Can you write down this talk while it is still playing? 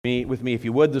With me, if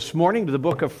you would, this morning to the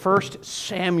book of 1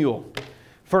 Samuel.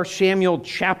 1 Samuel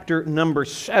chapter number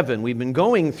 7. We've been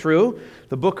going through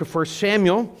the book of 1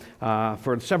 Samuel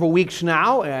for several weeks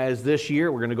now. As this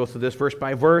year, we're going to go through this verse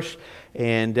by verse.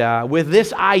 And with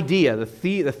this idea, the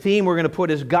theme we're going to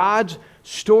put is God's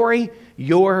story,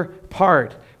 your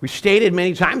part. We've stated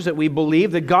many times that we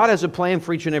believe that God has a plan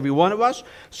for each and every one of us,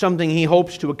 something He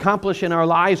hopes to accomplish in our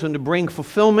lives and to bring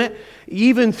fulfillment,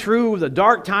 even through the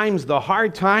dark times, the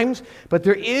hard times. But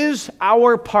there is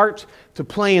our part to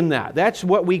play in that. That's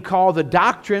what we call the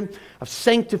doctrine of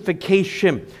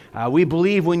sanctification. We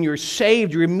believe when you're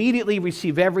saved, you immediately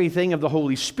receive everything of the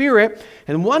Holy Spirit,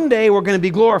 and one day we're going to be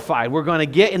glorified. We're going to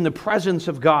get in the presence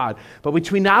of God. But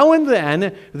between now and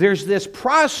then, there's this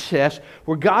process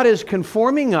where God is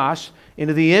conforming us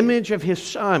into the image of His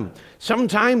Son.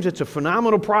 Sometimes it's a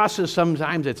phenomenal process,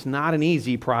 sometimes it's not an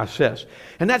easy process.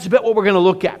 And that's a bit what we're going to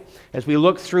look at as we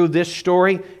look through this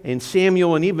story in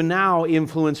Samuel and even now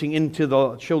influencing into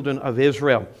the children of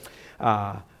Israel.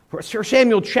 1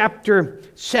 Samuel chapter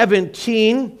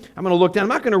 17, I'm going to look down. I'm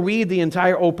not going to read the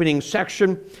entire opening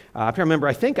section. If I remember,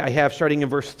 I think I have starting in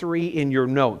verse 3 in your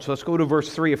notes. So let's go to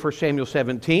verse 3 of 1 Samuel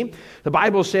 17. The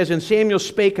Bible says, "And Samuel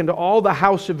spake unto all the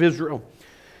house of Israel,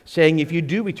 saying, if you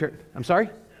do return..." I'm sorry?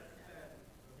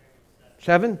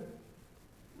 7?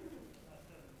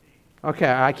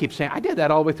 Okay, I keep saying, I did that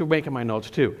all the way through making my notes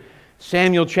too. 1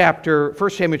 Samuel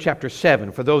chapter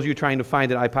 7. For those of you trying to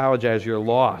find it, I apologize, you're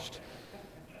lost.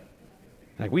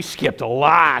 Like, we skipped a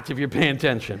lot if you're paying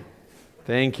attention.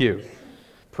 Thank you.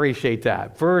 Appreciate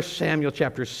that. 1 Samuel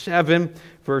chapter 7,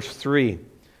 verse 3.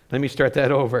 Let me start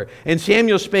that over. "And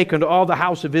Samuel spake unto all the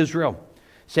house of Israel,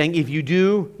 saying, if you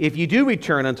do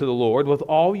return unto the Lord with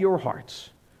all your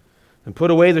hearts, and put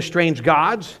away the strange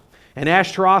gods and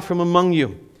Ashtaroth from among you,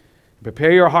 and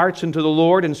prepare your hearts unto the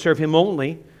Lord, and serve Him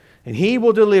only, and He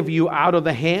will deliver you out of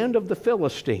the hand of the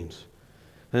Philistines.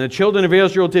 And the children of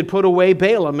Israel did put away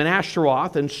Baalim and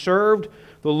Ashtaroth, and served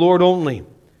the Lord only.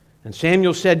 And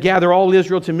Samuel said, gather all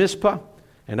Israel to Mizpah,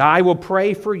 and I will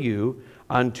pray for you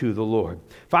unto the Lord."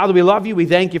 Father, we love you. We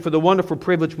thank you for the wonderful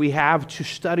privilege we have to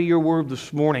study your word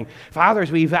this morning. Father,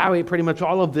 as we evaluate pretty much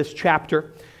all of this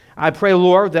chapter, I pray,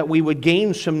 Lord, that we would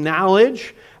gain some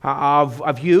knowledge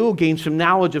of you, gain some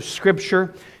knowledge of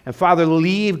Scripture, and Father,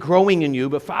 leave growing in you.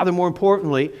 But Father, more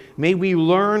importantly, may we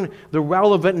learn the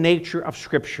relevant nature of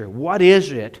Scripture. What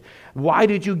is it? Why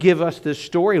did you give us this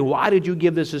story? Why did you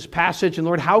give this passage? And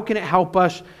Lord, how can it help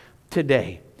us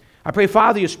today? I pray,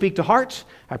 Father, you speak to hearts.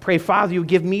 I pray, Father, you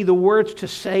give me the words to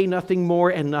say, nothing more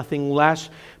and nothing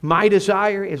less. My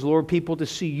desire is, Lord, people to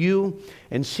see you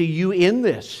and see you in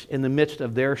this, in the midst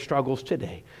of their struggles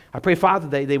today. I pray,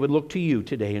 Father, they would look to you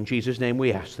today. In Jesus' name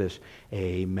we ask this.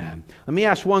 Amen. Let me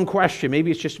ask one question.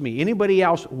 Maybe it's just me. Anybody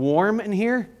else warm in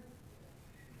here?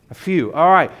 A few.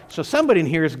 All right. So somebody in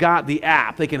here has got the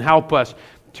app. They can help us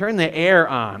turn the air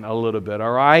on a little bit,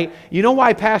 all right? You know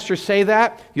why pastors say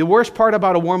that? The worst part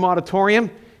about a warm auditorium,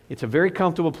 it's a very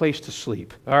comfortable place to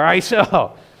sleep, all right?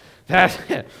 So, that's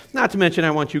not to mention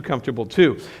I want you comfortable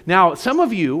too. Now, some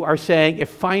of you are saying it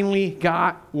finally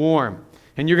got warm,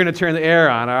 and you're going to turn the air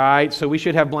on, all right? So we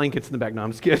should have blankets in the back. No,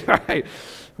 I'm just kidding, all right?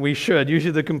 We should.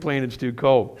 Usually the complaint it's too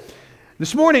cold.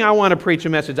 This morning I want to preach a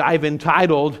message I've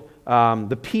entitled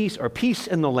Peace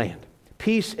in the Land.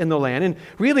 Peace in the land. And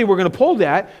really we're going to pull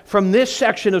that from this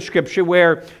section of Scripture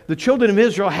where the children of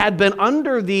Israel had been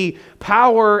under the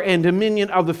power and dominion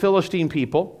of the Philistine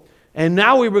people. And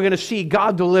now we were going to see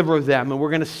God deliver them. And we're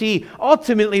going to see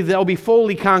ultimately they'll be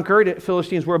fully conquered.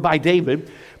 Philistines were by David.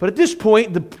 But at this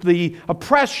point, the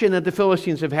oppression that the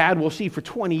Philistines have had, we'll see for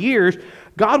 20 years,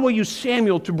 God will use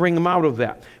Samuel to bring them out of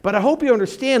that. But I hope you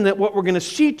understand that what we're going to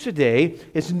see today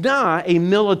is not a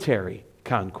military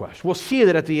conquest. We'll see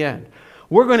that at the end.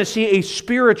 We're going to see a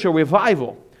spiritual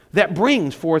revival that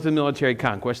brings forth a military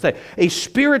conquest, a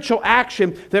spiritual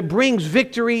action that brings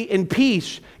victory and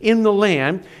peace in the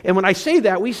land. And when I say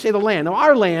that, we say the land. Now,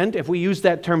 our land, if we use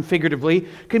that term figuratively,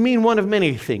 could mean one of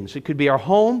many things. It could be our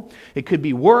home. It could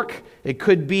be work. It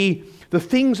could be the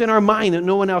things in our mind that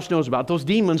no one else knows about, those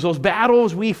demons, those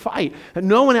battles we fight that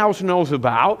no one else knows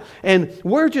about. And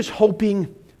we're just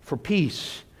hoping for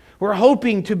peace. We're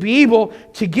hoping to be able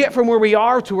to get from where we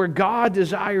are to where God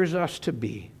desires us to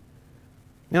be.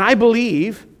 And I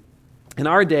believe in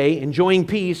our day, enjoying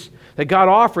peace that God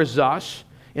offers us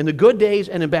in the good days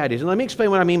and in bad days. And let me explain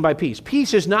what I mean by peace.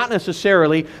 Peace is not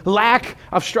necessarily lack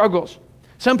of struggles.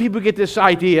 Some people get this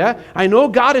idea, I know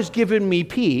God has given me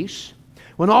peace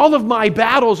when all of my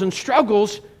battles and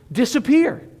struggles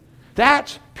disappear.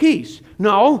 That's peace.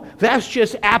 No, that's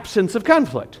just absence of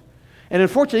conflict. And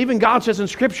unfortunately, even God says in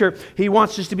Scripture, He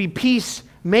wants us to be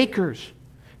peacemakers.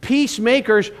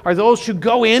 Peacemakers are those who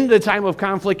go into the time of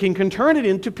conflict and can turn it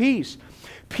into peace.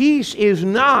 Peace is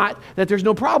not that there's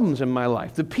no problems in my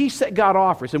life. The peace that God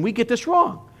offers, and we get this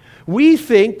wrong. We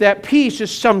think that peace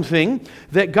is something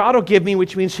that God will give me,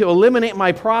 which means He'll eliminate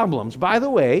my problems. By the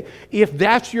way, if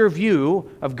that's your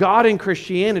view of God and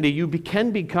Christianity, you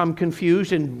can become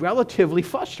confused and relatively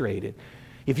frustrated.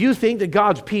 If you think that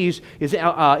God's peace is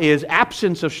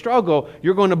absence of struggle,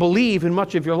 you're going to believe in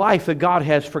much of your life that God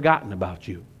has forgotten about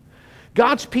you.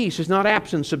 God's peace is not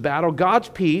absence of battle. God's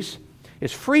peace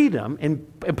is freedom and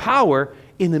power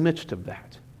in the midst of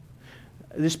that.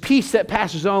 This peace that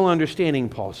passes all understanding,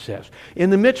 Paul says.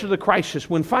 In the midst of the crisis,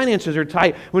 when finances are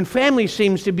tight, when family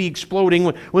seems to be exploding,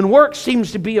 when work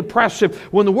seems to be oppressive,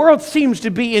 when the world seems to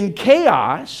be in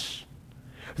chaos,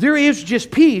 there is just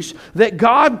peace that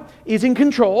God is in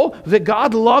control, that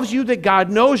God loves you, that God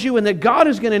knows you, and that God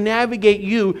is going to navigate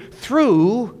you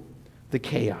through the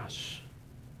chaos.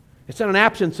 It's not an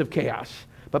absence of chaos,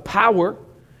 but power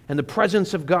and the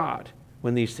presence of God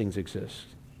when these things exist.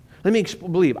 Let me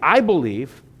believe. I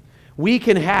believe we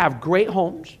can have great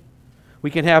homes. We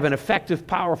can have an effective,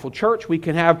 powerful church. We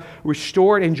can have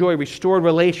enjoy restored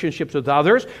relationships with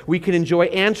others. We can enjoy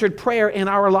answered prayer in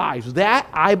our lives. That,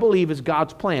 I believe, is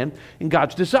God's plan and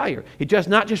God's desire. It does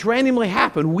not just randomly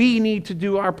happen. We need to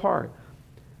do our part.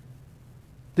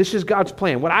 This is God's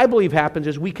plan. What I believe happens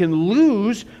is we can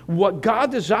lose what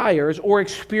God desires or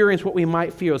experience what we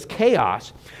might feel as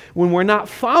chaos when we're not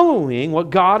following what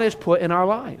God has put in our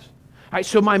lives. All right,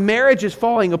 so my marriage is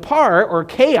falling apart or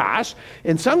chaos,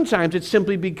 and sometimes it's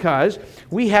simply because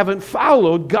we haven't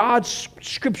followed God's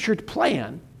scriptured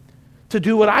plan to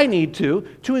do what I need to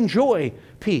enjoy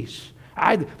peace.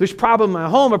 There's a problem in my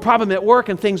home, a problem at work,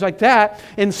 and things like that,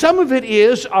 and some of it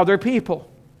is other people.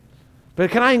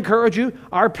 But can I encourage you,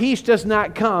 our peace does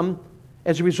not come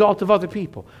as a result of other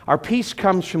people. Our peace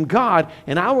comes from God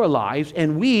in our lives,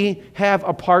 and we have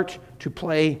a part to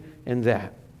play in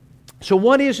that. So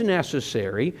what is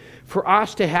necessary for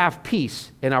us to have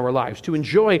peace in our lives, to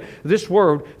enjoy this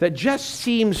word that just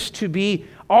seems to be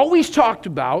always talked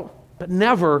about, but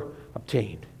never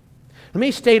obtained? Let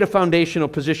me state a foundational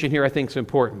position here I think is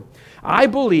important. I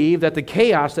believe that the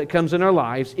chaos that comes in our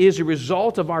lives is a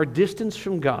result of our distance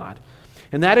from God,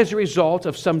 and that is a result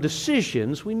of some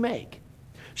decisions we make.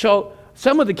 So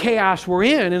some of the chaos we're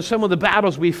in and some of the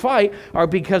battles we fight are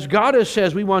because God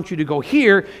says we want you to go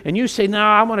here, and you say, no,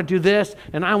 I want to do this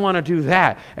and I want to do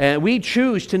that. And we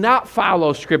choose to not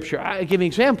follow Scripture. I'll give you an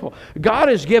example. God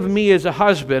has given me as a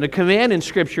husband a command in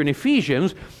Scripture in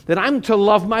Ephesians that I'm to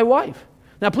love my wife.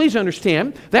 Now please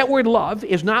understand, that word love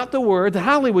is not the word that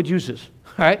Hollywood uses.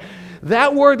 All right?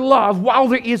 That word love, while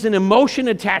there is an emotion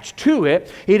attached to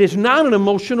it, it is not an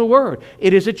emotional word.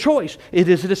 It is a choice. It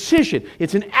is a decision.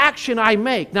 It's an action I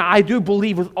make. Now, I do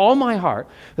believe with all my heart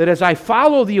that as I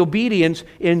follow the obedience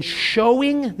in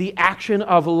showing the action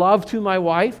of love to my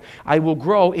wife, I will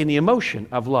grow in the emotion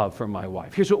of love for my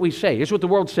wife. Here's what we say. Here's what the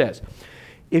world says.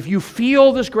 If you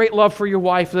feel this great love for your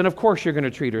wife, then of course you're going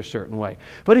to treat her a certain way.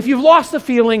 But if you've lost the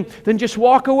feeling, then just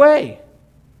walk away.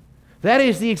 That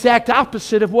is the exact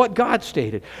opposite of what God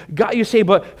stated. God, you say,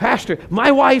 but Pastor,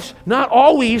 my wife's not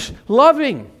always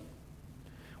loving.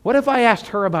 What if I asked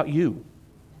her about you?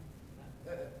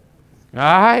 All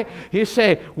right? You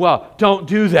say, well, don't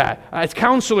do that. As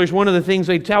counselors, one of the things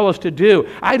they tell us to do,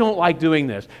 I don't like doing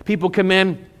this. People come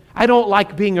in, I don't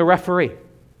like being a referee.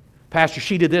 Pastor,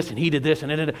 she did this and he did this.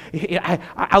 And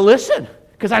I listen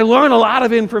because I learn a lot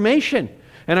of information.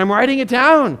 And I'm writing it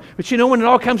down. But you know, when it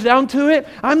all comes down to it,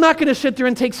 I'm not going to sit there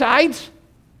and take sides.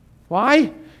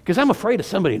 Why? Because I'm afraid of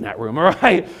somebody in that room, all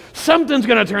right? Something's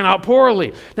going to turn out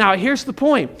poorly. Now, here's the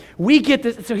point. We get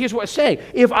this. So here's what I say.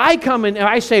 If I come and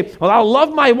I say, well, I'll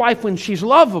love my wife when she's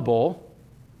lovable.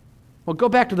 Well, go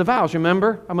back to the vows.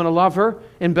 Remember, I'm going to love her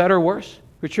in better or worse,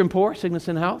 rich and poor, sickness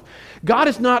and health. God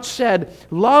has not said,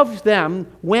 love them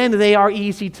when they are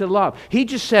easy to love. He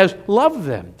just says, love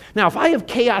them. Now, if I have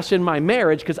chaos in my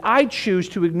marriage because I choose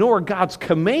to ignore God's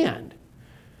command,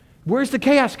 where's the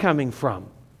chaos coming from?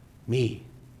 Me.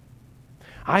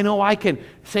 I know I can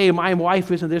say my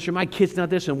wife isn't this or my kid's not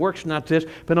this and work's not this,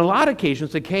 but on a lot of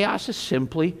occasions the chaos is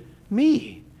simply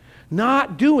me.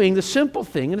 Not doing the simple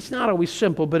thing, and it's not always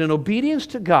simple, but in obedience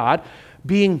to God,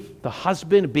 being the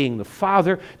husband, being the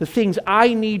father, the things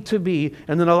I need to be,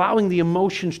 and then allowing the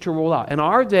emotions to roll out. In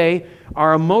our day,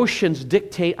 our emotions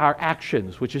dictate our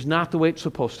actions, which is not the way it's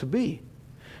supposed to be.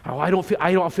 Oh, I don't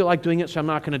feel like doing it, so I'm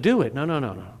not going to do it.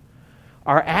 No.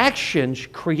 Our actions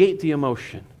create the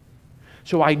emotion.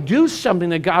 So I do something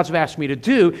that God's asked me to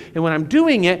do, and when I'm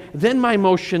doing it, then my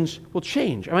emotions will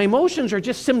change. My emotions are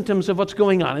just symptoms of what's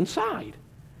going on inside.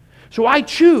 So I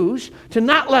choose to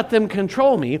not let them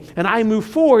control me, and I move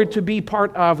forward to be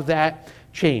part of that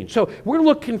change. So we're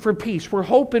looking for peace. We're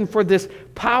hoping for this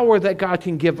power that God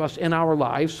can give us in our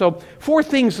lives. So 4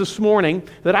 things this morning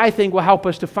that I think will help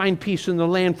us to find peace in the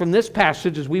land from this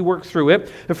passage as we work through it.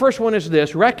 The first one is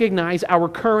this: recognize our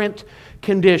current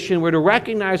condition. We're to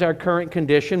recognize our current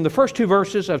condition. The first 2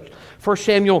 verses of 1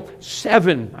 Samuel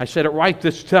 7, I said it right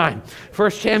this time.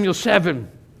 1 Samuel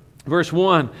 7, verse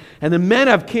 1. And the men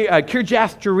of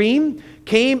Kirjath-jearim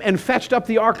came and fetched up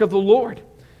the ark of the Lord,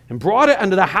 and brought it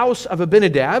unto the house of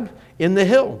Abinadab in the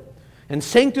hill, and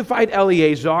sanctified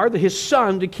Eleazar, his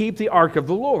son, to keep the ark of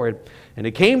the Lord. And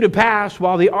it came to pass,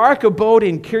 while the ark abode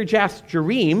in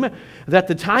Kirjath-jearim, that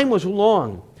the time was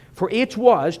long, for it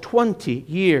was 20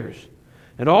 years.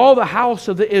 And all the house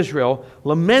of the Israel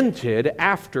lamented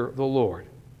after the Lord.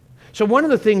 So one of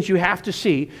the things you have to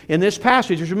see in this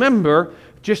passage is, remember,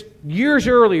 just years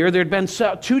earlier, there had been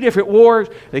 2 different wars.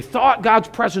 They thought God's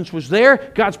presence was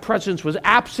there. God's presence was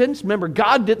absent. Remember,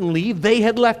 God didn't leave. They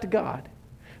had left God.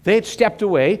 They had stepped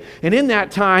away. And in that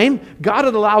time, God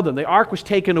had allowed them. The ark was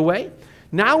taken away.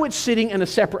 Now it's sitting in a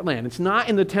separate land. It's not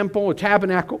in the temple or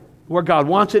tabernacle where God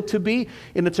wants it to be.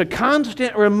 And it's a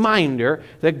constant reminder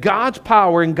that God's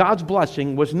power and God's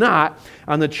blessing was not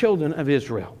on the children of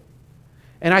Israel.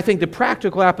 And I think the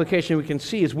practical application we can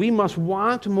see is we must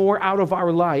want more out of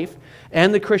our life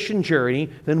and the Christian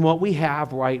journey than what we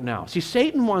have right now. See,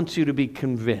 Satan wants you to be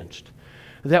convinced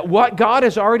that what God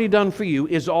has already done for you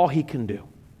is all he can do.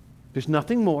 There's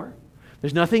nothing more.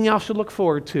 There's nothing else to look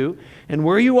forward to. And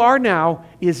where you are now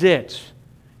is it.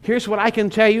 Here's what I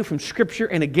can tell you from Scripture,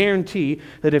 and a guarantee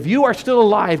that if you are still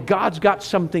alive, God's got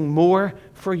something more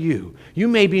for you. You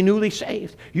may be newly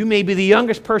saved. You may be the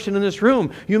youngest person in this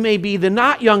room. You may be the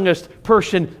not youngest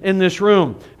person in this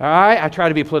room. All right? I try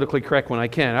to be politically correct when I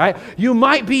can. All right? You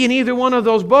might be in either one of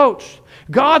those boats.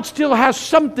 God still has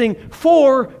something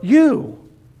for you.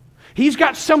 He's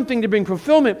got something to bring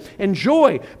fulfillment and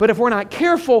joy. But if we're not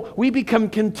careful, we become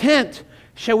content,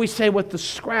 shall we say, with the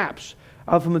scraps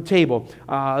from the table.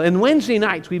 And Wednesday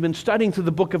nights, we've been studying through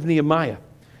the book of Nehemiah.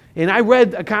 And I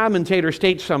read a commentator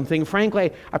state something.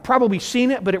 Frankly, I've probably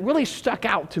seen it, but it really stuck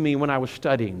out to me when I was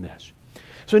studying this.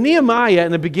 So Nehemiah,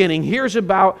 in the beginning, hears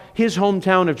about his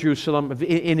hometown of Jerusalem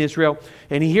in Israel,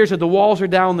 and he hears that the walls are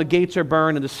down, the gates are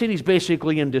burned, and the city's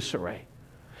basically in disarray.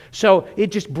 So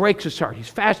it just breaks his heart. He's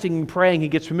fasting and praying. He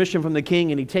gets permission from the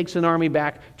king, and he takes an army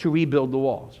back to rebuild the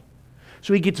walls.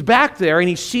 So he gets back there, and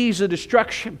he sees the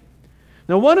destruction.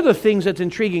 Now, one of the things that's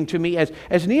intriguing to me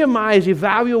as Nehemiah is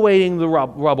evaluating the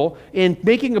rubble and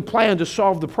making a plan to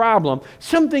solve the problem,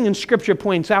 something in Scripture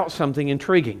points out something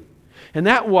intriguing. And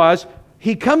that was,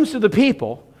 he comes to the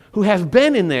people who have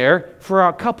been in there for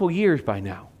a couple years by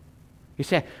now. You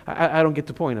say, I don't get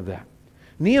the point of that.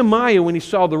 Nehemiah, when he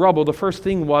saw the rubble, the first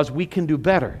thing was, we can do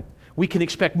better. We can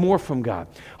expect more from God.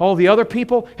 All the other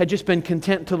people had just been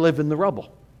content to live in the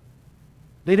rubble.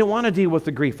 They didn't want to deal with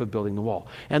the grief of building the wall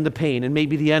and the pain and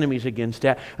maybe the enemies against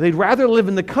that. They'd rather live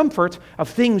in the comfort of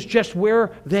things just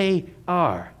where they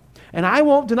are. And I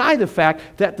won't deny the fact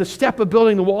that the step of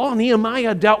building the wall,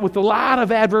 Nehemiah dealt with a lot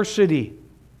of adversity.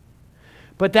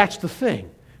 But that's the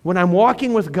thing. When I'm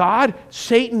walking with God,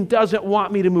 Satan doesn't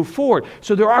want me to move forward.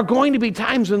 So there are going to be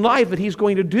times in life that he's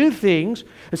going to do things,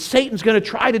 that Satan's going to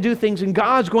try to do things, and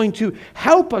God's going to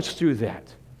help us through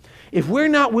that. If we're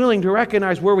not willing to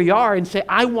recognize where we are and say,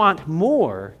 I want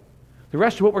more, the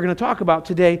rest of what we're going to talk about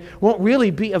today won't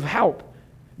really be of help.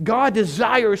 God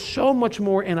desires so much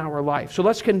more in our life. So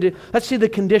let's see the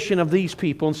condition of these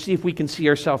people and see if we can see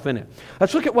ourselves in it.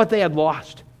 Let's look at what they had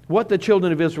lost, what the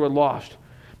children of Israel had lost.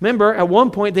 Remember, at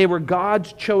one point they were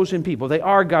God's chosen people. They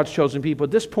are God's chosen people.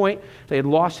 At this point, they had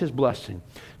lost His blessing.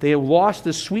 They had lost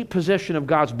the sweet possession of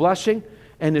God's blessing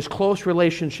and His close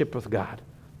relationship with God.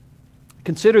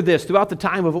 Consider this, throughout the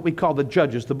time of what we call the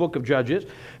Judges, the book of Judges,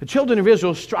 the children of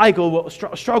Israel struggle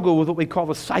with what we call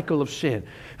the cycle of sin.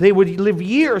 They would live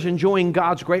years enjoying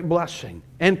God's great blessing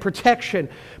and protection,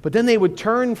 but then they would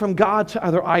turn from God to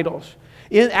other idols.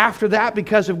 After that,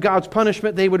 because of God's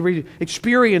punishment, they would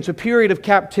experience a period of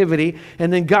captivity,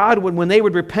 and then God, when they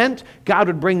would repent, God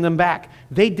would bring them back.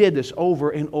 They did this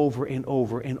over and over and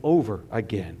over and over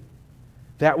again.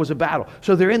 That was a battle.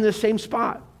 So they're in this same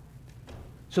spot.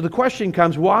 So the question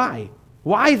comes, why?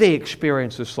 Why they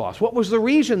experienced this loss? What was the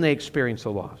reason they experienced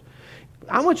the loss?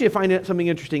 I want you to find out something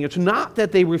interesting. It's not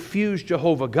that they refused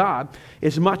Jehovah God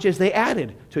as much as they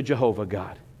added to Jehovah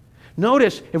God.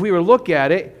 Notice, if we were to look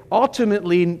at it,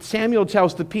 ultimately Samuel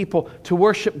tells the people to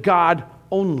worship God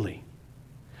only.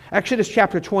 Exodus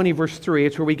chapter 20, verse 3,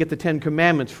 it's where we get the Ten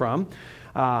Commandments from.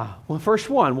 First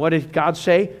one, what did God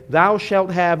say? Thou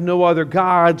shalt have no other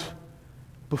gods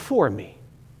before me.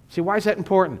 See, why is that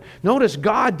important? Notice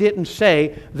God didn't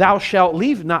say, thou shalt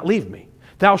not leave me.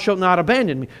 Thou shalt not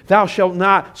abandon me. Thou shalt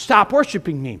not stop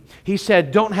worshiping me. He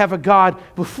said, don't have a God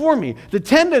before me. The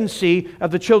tendency of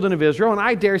the children of Israel, and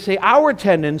I dare say our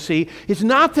tendency, is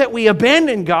not that we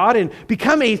abandon God and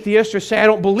become atheists or say, I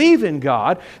don't believe in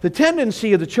God. The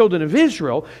tendency of the children of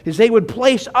Israel is they would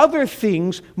place other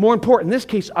things more important. In this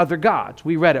case, other gods.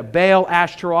 We read it, Baal,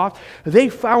 Ashtaroth. They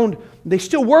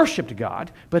still worshiped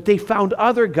God, but they found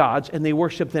other gods and they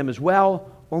worshiped them as well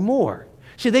or more.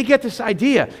 See, they get this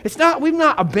idea. We've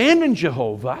not abandoned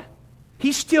Jehovah.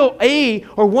 He's still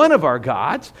one of our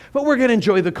gods, but we're going to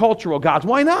enjoy the cultural gods.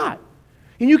 Why not?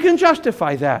 And you can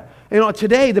justify that.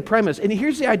 Today the premise, and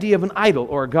here's the idea of an idol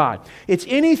or a god. It's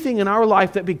anything in our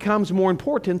life that becomes more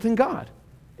important than God.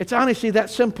 It's honestly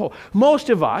that simple. Most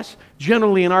of us,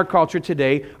 generally in our culture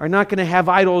today, are not going to have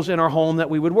idols in our home that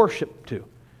we would worship to.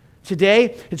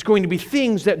 Today, it's going to be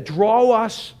things that draw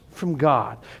us from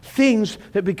God. Things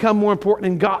that become more important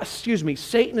than God.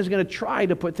 Satan is going to try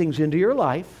to put things into your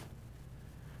life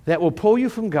that will pull you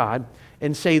from God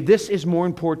and say, this is more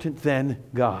important than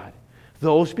God.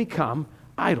 Those become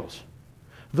idols.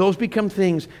 Those become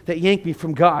things that yank me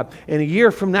from God. And a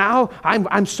year from now,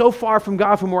 I'm so far from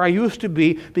God from where I used to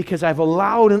be because I've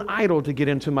allowed an idol to get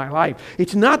into my life.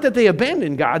 It's not that they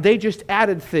abandoned God. They just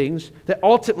added things that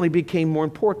ultimately became more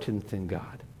important than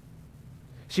God.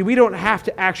 See, we don't have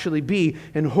to actually be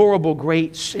in horrible,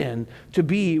 great sin to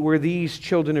be where these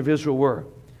children of Israel were.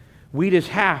 We just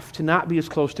have to not be as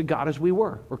close to God as we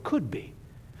were or could be.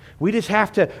 We just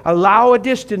have to allow a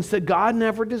distance that God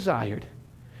never desired.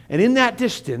 And in that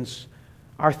distance,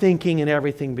 our thinking and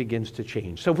everything begins to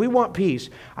change. So if we want peace,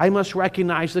 I must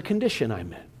recognize the condition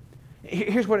I'm in.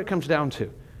 Here's what it comes down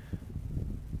to.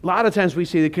 A lot of times we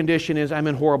see the condition is I'm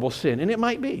in horrible sin, and it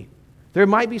might be. There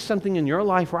might be something in your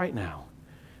life right now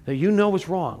that you know is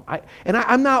wrong.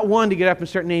 I'm not one to get up and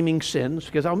start naming sins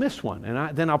because I'll miss one, and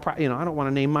I don't want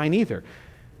to name mine either.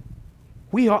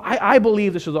 I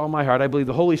believe this with all my heart. I believe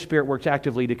the Holy Spirit works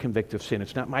actively to convict of sin.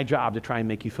 It's not my job to try and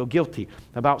make you feel guilty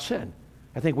about sin.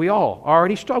 I think we all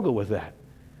already struggle with that.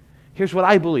 Here's what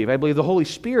I believe. I believe the Holy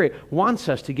Spirit wants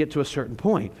us to get to a certain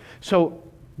point. So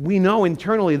we know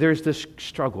internally there's this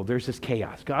struggle, there's this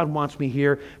chaos. God wants me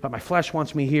here, but my flesh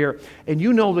wants me here. And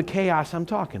you know the chaos I'm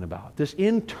talking about, this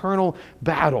internal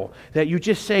battle that you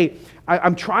just say,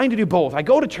 I'm trying to do both. I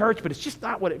go to church, but it's just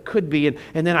not what it could be.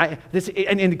 And then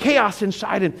the chaos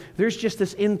inside, and there's just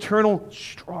this internal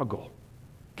struggle,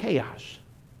 chaos.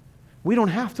 We don't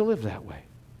have to live that way.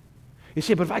 You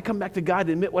say, but if I come back to God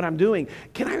and admit what I'm doing,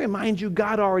 can I remind you,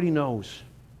 God already knows.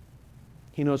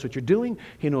 He knows what you're doing.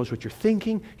 He knows what you're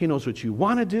thinking. He knows what you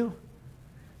want to do.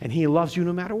 And He loves you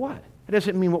no matter what. It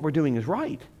doesn't mean what we're doing is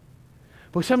right.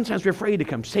 But sometimes we're afraid to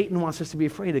come. Satan wants us to be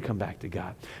afraid to come back to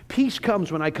God. Peace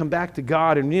comes when I come back to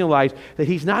God and realize that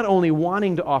He's not only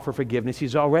wanting to offer forgiveness,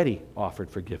 He's already offered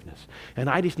forgiveness. And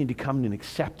I just need to come and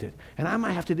accept it. And I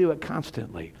might have to do it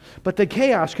constantly. But the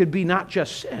chaos could be not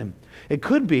just sin. It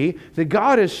could be that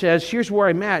God says, here's where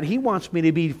I'm at. He wants me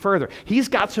to be further. He's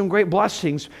got some great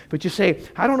blessings, but you say,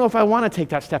 I don't know if I want to take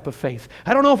that step of faith.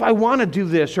 I don't know if I want to do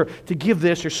this or to give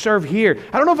this or serve here.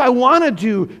 I don't know if I want to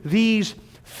do these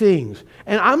things.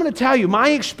 And I'm going to tell you, my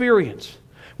experience,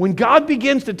 when God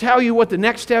begins to tell you what the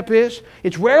next step is,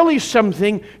 it's rarely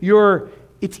something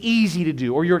it's easy to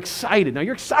do or you're excited. Now,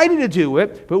 you're excited to do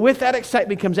it, but with that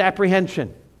excitement comes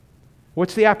apprehension.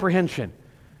 What's the apprehension?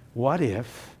 What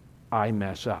if I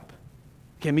mess up?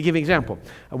 Okay, let me give you an example.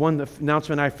 One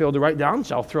announcement I failed to write down,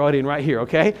 so I'll throw it in right here,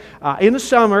 okay? In the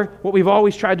summer, what we've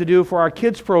always tried to do for our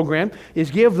kids program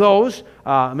is give those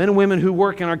men and women who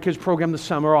work in our kids program the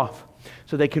summer off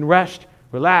so they can rest,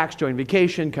 relax, join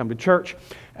vacation, come to church.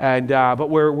 But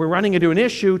we're running into an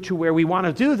issue to where we want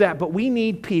to do that, but we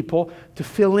need people to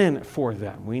fill in for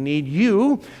them. We need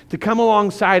you to come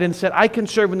alongside and say, I can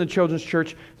serve in the children's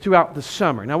church throughout the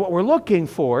summer. Now, what we're looking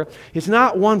for is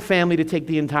not one family to take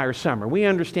the entire summer. We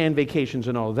understand vacations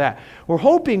and all of that. What we're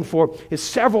hoping for is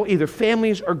several either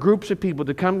families or groups of people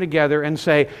to come together and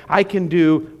say, I can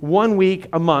do 1 week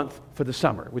a month for the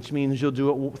summer, which means you'll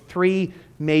do it 3,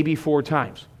 maybe 4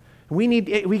 times. We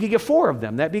could get 4 of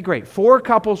them. That'd be great. 4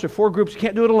 couples or 4 groups. You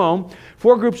can't do it alone.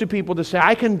 4 groups of people to say,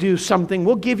 I can do something.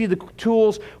 We'll give you the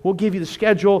tools. We'll give you the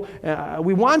schedule.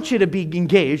 We want you to be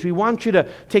engaged. We want you to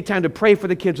take time to pray for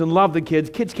the kids and love the kids.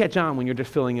 Kids catch on when you're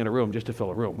just filling in a room just to fill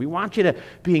a room. We want you to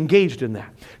be engaged in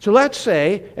that. So let's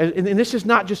say, and this is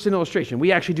not just an illustration.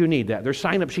 We actually do need that. There's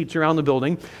sign-up sheets around the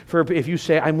building for if you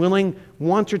say, I'm willing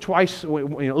once or twice, at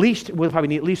least, we'll probably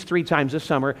need at least 3 times this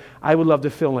summer, I would love to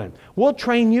fill in. We'll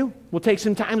train you. We'll take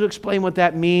some time to explain what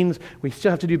that means. We still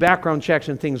have to do background checks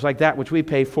and things like that, which we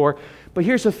pay for. But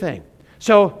here's the thing.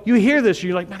 So you hear this,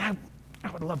 you're like, man, I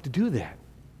would love to do that.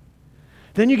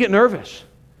 Then you get nervous.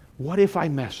 What if I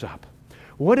mess up?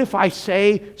 What if I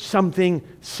say something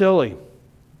silly?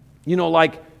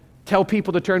 Like tell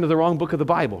people to turn to the wrong book of the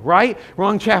Bible, right?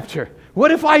 Wrong chapter.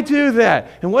 What if I do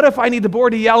that? And what if I need the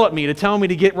board to yell at me to tell me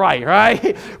to get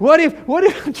right? What if,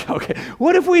 I'm joking.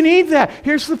 What if we need that?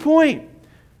 Here's the point.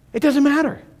 It doesn't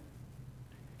matter.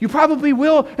 You probably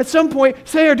will at some point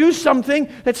say or do something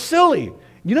that's silly.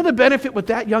 You know the benefit with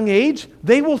that young age?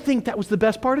 They will think that was the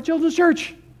best part of children's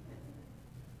church.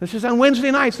 This is on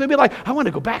Wednesday nights. They'll be like, I want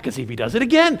to go back and see if he does it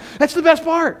again. That's the best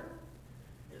part.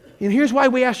 And here's why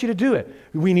we ask you to do it.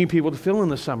 We need people to fill in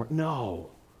this summer.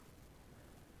 No.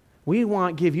 We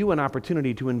give you an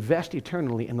opportunity to invest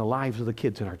eternally in the lives of the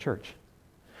kids in our church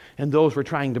and those we're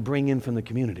trying to bring in from the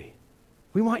community.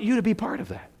 We want you to be part of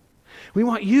that. We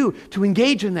want you to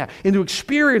engage in that and to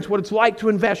experience what it's like to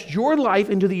invest your life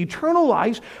into the eternal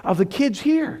lives of the kids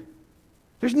here.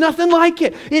 There's nothing like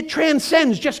it. It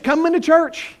transcends just coming to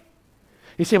church.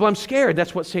 You say, well, I'm scared.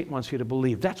 That's what Satan wants you to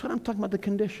believe. That's what I'm talking about, the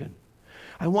condition.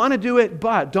 I want to do it,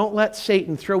 but don't let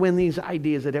Satan throw in these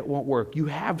ideas that it won't work. You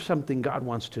have something God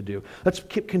wants to do. Let's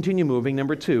continue moving.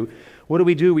 Number 2, what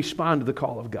do? Respond to the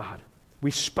call of God.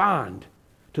 Respond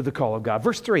to the call of God.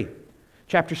 Verse 3,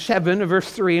 chapter 7,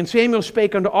 verse 3, and Samuel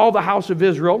spake unto all the house of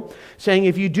Israel, saying,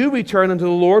 if you do return unto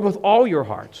the Lord with all your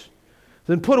hearts,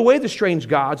 then put away the strange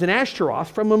gods and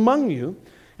Ashtaroth from among you,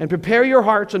 and prepare your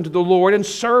hearts unto the Lord, and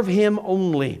serve him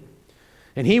only.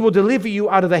 And he will deliver you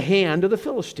out of the hand of the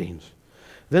Philistines.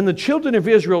 Then the children of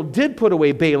Israel did put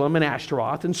away Balaam and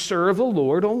Ashtaroth, and serve the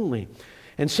Lord only.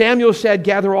 And Samuel said,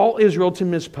 gather all Israel to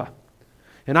Mizpah,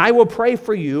 and I will pray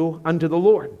for you unto the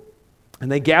Lord.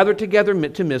 And they gathered together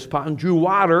to Mizpah, and drew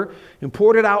water, and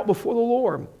poured it out before the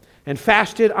Lord, and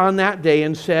fasted on that day,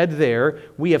 and said there,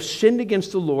 we have sinned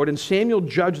against the Lord. And Samuel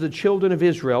judged the children of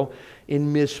Israel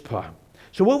in Mizpah.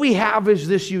 So what we have is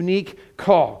this unique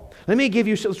call.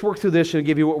 Let's work through this and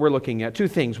give you what we're looking at. 2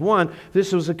 things. 1,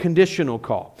 this was a conditional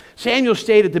call. Samuel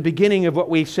stated at the beginning of what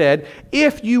we said,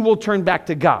 if you will turn back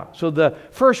to God. So the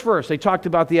first verse, they talked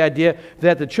about the idea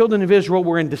that the children of Israel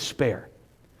were in despair.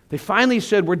 They finally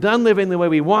said, we're done living the way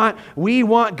we want. We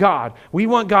want God. We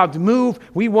want God to move.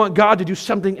 We want God to do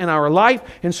something in our life.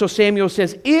 And so Samuel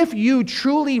says, if you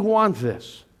truly want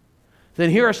this, then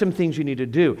here are some things you need to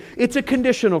do. It's a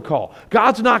conditional call.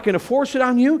 God's not going to force it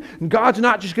on you, and God's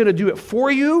not just going to do it for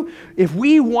you. If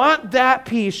we want that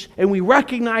peace and we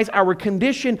recognize our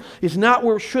condition is not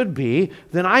where it should be,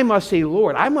 then I must say,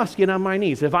 Lord, I must get on my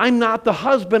knees. If I'm not the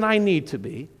husband I need to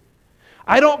be,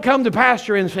 I don't come to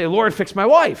pastor and say, Lord, fix my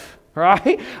wife.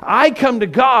 Right? I come to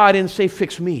God and say,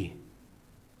 fix me.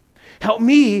 Help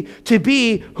me to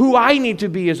be who I need to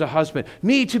be as a husband.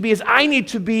 Me to be as I need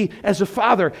to be as a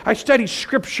father. I study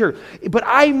Scripture, but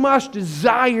I must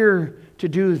desire to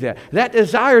do that. That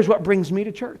desire is what brings me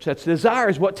to church. That desire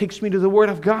is what takes me to the Word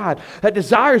of God. That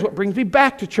desire is what brings me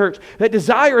back to church. That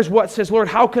desire is what says, Lord,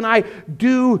 how can I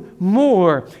do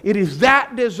more? It is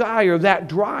that desire that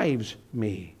drives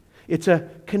me. It's a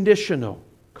conditional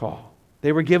call.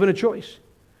 They were given a choice.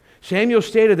 Samuel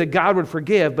stated that God would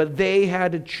forgive, but they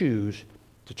had to choose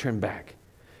to turn back.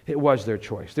 It was their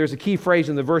choice. There's a key phrase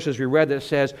in the verses we read that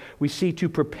says, we see to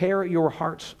prepare your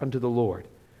hearts unto the Lord.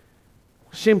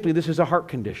 Simply, this is a heart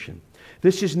condition.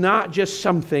 This is not just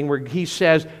something where he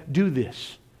says, do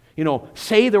this.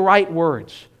 Say the right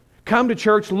words. Come to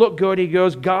church, look good. He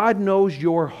goes, God knows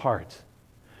your heart.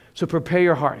 So prepare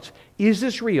your hearts. Is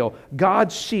this real?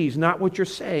 God sees not what you're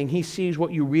saying. He sees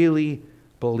what you really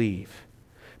believe.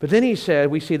 But then he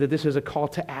said, we see that this is a call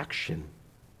to action.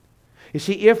 You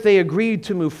see, if they agreed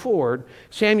to move forward,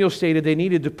 Samuel stated they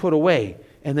needed to put away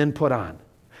and then put on.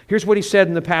 Here's what he said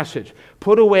in the passage.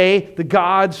 Put away the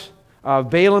gods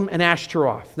of Balaam and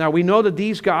Ashtaroth. Now, we know that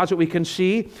these gods that we can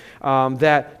see,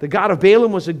 that the god of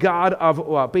Balaam was a god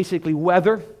of basically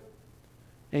weather.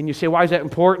 And you say, why is that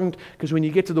important? Because when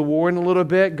you get to the war in a little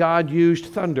bit, God used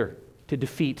thunder to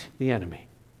defeat the enemy.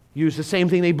 Used the same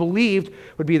thing they believed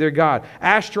would be their god.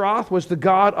 Ashtaroth was the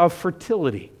god of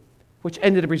fertility. which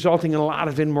ended up resulting in a lot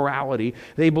of immorality.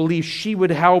 They believed she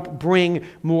would help bring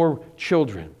more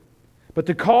children. But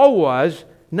the call was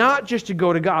not just to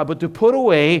go to God, but to put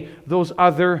away those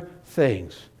other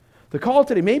things. The call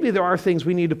today, maybe there are things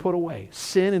we need to put away,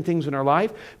 sin and things in our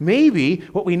life. Maybe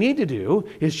what we need to do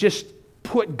is just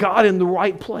put God in the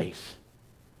right place.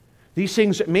 These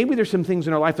things, maybe there's some things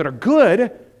in our life that are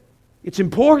good. It's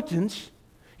important.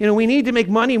 We need to make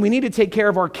money and we need to take care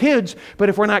of our kids, but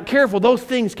if we're not careful, those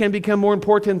things can become more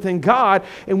important than God,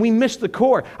 and we miss the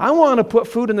core. I want to put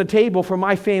food on the table for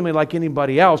my family like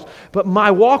anybody else, but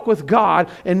my walk with God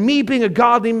and me being a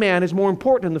godly man is more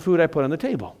important than the food I put on the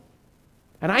table.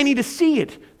 And I need to see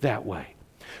it that way.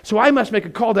 So I must make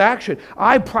a call to action.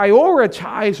 I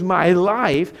prioritize my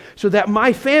life so that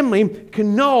my family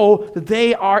can know that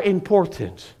they are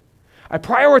important. I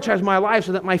prioritize my life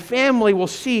so that my family will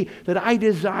see that I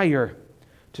desire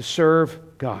to serve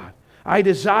God. I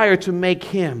desire to make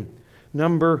Him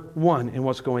number one in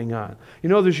what's going on.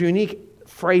 There's unique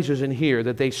phrases in here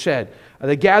that they said.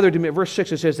 They gathered to, verse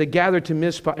 6 it says, they gathered to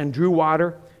Mizpah and drew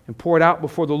water and poured out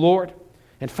before the Lord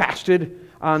and fasted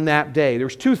on that day.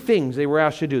 There's two things they were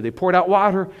asked to do. They poured out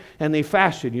water and they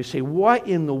fasted. You say, what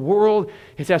in the world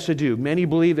it has to do? Many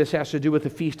believe this has to do with the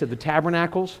Feast of the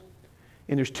Tabernacles.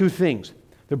 And there's two things.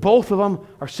 Both of them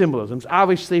are symbolisms.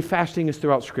 Obviously, fasting is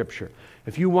throughout Scripture.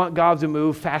 If you want God to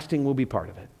move, fasting will be part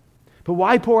of it. But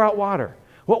why pour out water?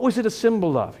 What was it a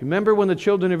symbol of? Remember when the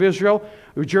children of Israel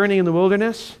were journeying in the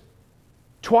wilderness?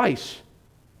 Twice.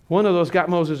 One of those got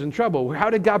Moses in trouble. How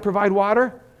did God provide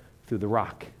water? Through the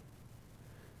rock.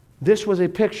 This was a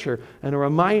picture and a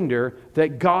reminder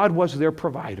that God was their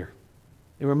provider.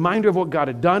 A reminder of what God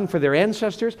had done for their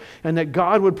ancestors and that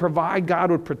God would provide,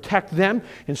 God would protect them.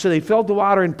 And so they filled the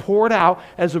water and poured out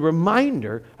as a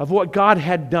reminder of what God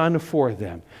had done for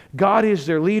them. God is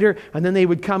their leader, and then they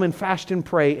would come and fast and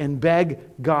pray and beg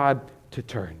God to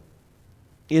turn.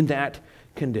 In that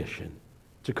condition,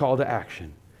 it's a call to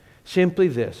action. Simply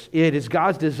this: it is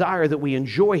God's desire that we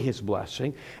enjoy His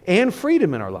blessing and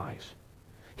freedom in our lives.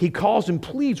 He calls and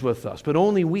pleads with us, but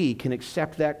only we can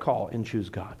accept that call and choose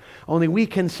God. Only we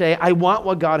can say, I want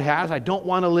what God has. I don't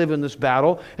want to live in this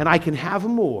battle, and I can have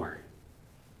more.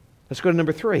 Let's go to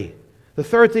number 3. The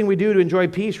third thing we do to enjoy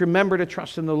peace, remember to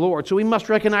trust in the Lord. So we must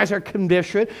recognize our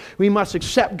condition. We must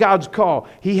accept God's call.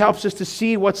 He helps us to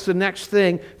see what's the next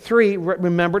thing. 3,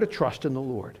 remember to trust in the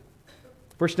Lord.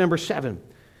 Verse number 7.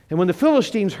 And when the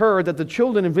Philistines heard that the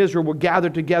children of Israel were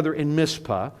gathered together in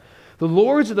Mizpah, the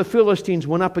lords of the Philistines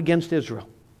went up against Israel.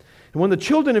 And when the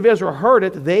children of Israel heard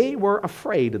it, they were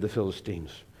afraid of the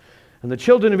Philistines. And the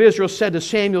children of Israel said to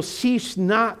Samuel, cease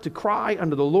not to cry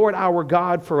unto the Lord our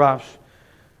God for us,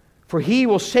 for He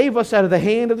will save us out of the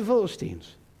hand of the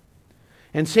Philistines.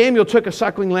 And Samuel took a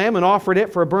suckling lamb and offered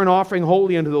it for a burnt offering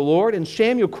holy unto the Lord. And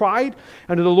Samuel cried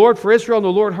unto the Lord for Israel, and the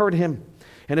Lord heard him.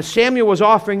 And as Samuel was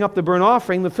offering up the burnt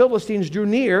offering, the Philistines drew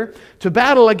near to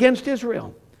battle against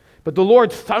Israel. But the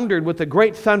Lord thundered with a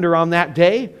great thunder on that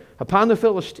day upon the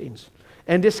Philistines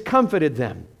and discomfited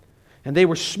them. And they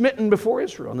were smitten before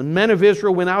Israel. And the men of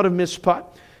Israel went out of Mizpah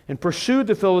and pursued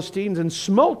the Philistines and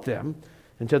smote them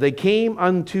until they came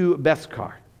unto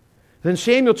Bethkar. Then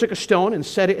Samuel took a stone and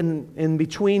set it in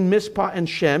between Mizpah and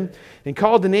Shem and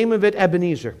called the name of it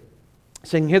Ebenezer,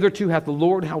 saying, hitherto hath the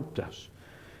Lord helped us.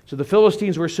 So the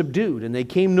Philistines were subdued, and they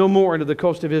came no more into the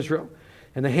coast of Israel.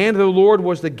 And the hand of the Lord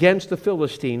was against the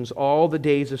Philistines all the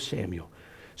days of Samuel.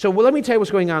 So let me tell you what's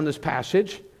going on in this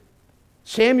passage.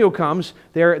 Samuel comes.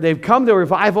 They've come to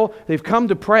revival. They've come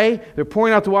to pray. They're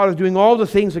pouring out the water, doing all the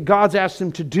things that God's asked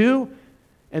them to do.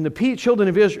 And the children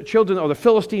of Israel, the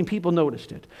Philistine people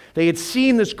noticed it. They had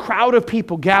seen this crowd of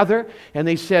people gather, and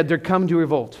they said they're come to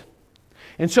revolt.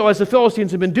 And so as the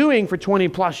Philistines have been doing for 20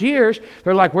 plus years,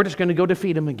 they're like, we're just going to go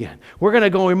defeat them again. We're going to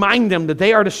go remind them that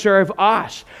they are to serve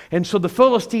us. And so the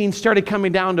Philistines started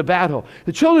coming down to battle.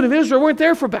 The children of Israel weren't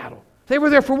there for battle. They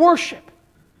were there for worship.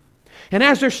 And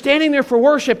as they're standing there for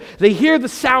worship, they hear the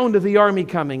sound of the army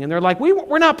coming. And they're like,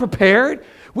 we're not prepared.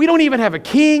 We don't even have a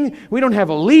king. We don't have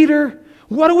a leader.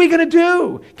 What are we going to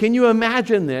do? Can you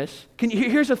imagine this?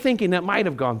 Here's the thinking that might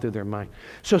have gone through their mind.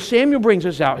 So Samuel brings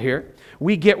us out here.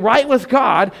 We get right with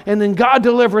God, and then God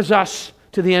delivers us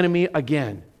to the enemy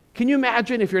again. Can you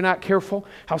imagine, if you're not careful,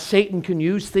 how Satan can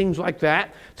use things like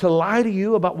that to lie to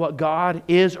you about what God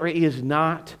is or is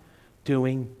not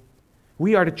doing?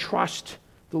 We are to trust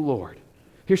the Lord.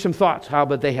 Here's some thoughts, how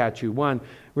about they had to. 1,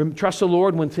 trust the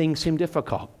Lord when things seem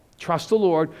difficult. Trust the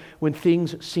Lord when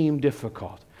things seem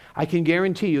difficult. I can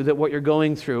guarantee you that what you're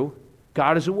going through,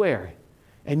 God is aware.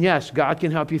 And yes, God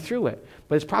can help you through it,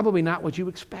 but it's probably not what you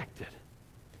expected.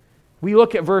 We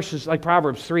look at verses like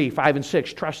Proverbs 3, 5, and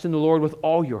 6. Trust in the Lord with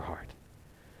all your heart.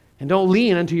 And don't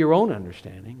lean unto your own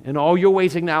understanding. In all your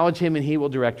ways acknowledge Him, and He will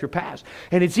direct your paths.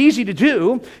 And it's easy to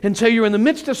do until you're in the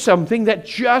midst of something that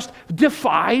just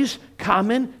defies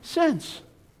common sense.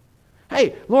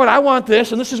 Hey, Lord, I want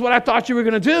this, and this is what I thought you were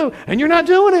going to do, and you're not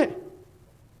doing it.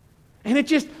 And it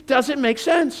just doesn't make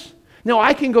sense. Now,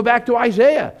 I can go back to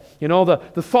Isaiah. You know,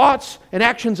 the thoughts and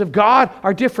actions of God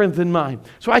are different than mine.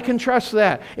 So I can trust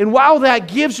that. And while that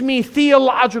gives me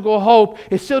theological hope,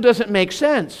 it still doesn't make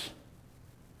sense.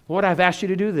 Lord, I've asked you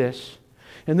to do this,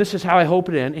 and this is how I hope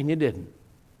it ends, and you didn't.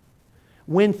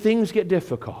 When things get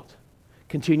difficult,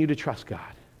 continue to trust God.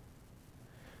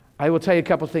 I will tell you a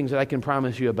couple things that I can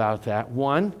promise you about that.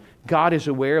 One, God is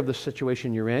aware of the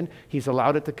situation you're in. He's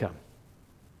allowed it to come.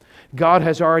 God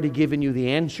has already given you the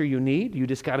answer you need. You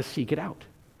just got to seek it out.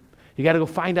 You got to go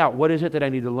find out, what is it that I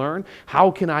need to learn?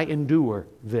 How can I endure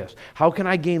this? How can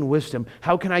I gain wisdom?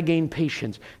 How can I gain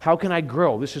patience? How can I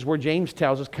grow? This is where James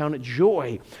tells us, count it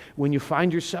joy when you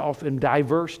find yourself in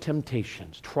diverse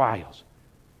temptations, trials.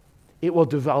 It will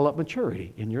develop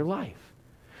maturity in your life.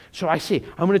 So I see,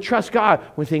 I'm going to trust God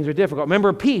when things are difficult.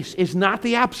 Remember, peace is not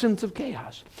the absence of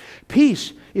chaos.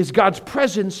 Peace is God's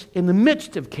presence in the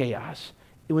midst of chaos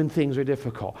when things are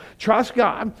difficult. Trust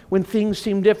God when things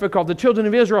seem difficult. The children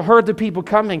of Israel heard the people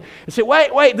coming and said,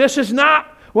 wait, this is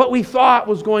not what we thought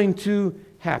was going to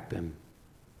happen.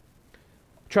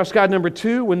 Trust God, number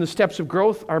two, when the steps of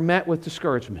growth are met with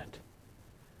discouragement.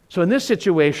 So in this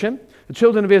situation, the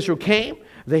children of Israel came.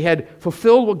 They had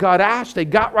fulfilled what God asked. They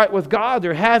got right with God.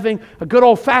 They're having a good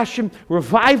old-fashioned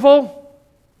revival.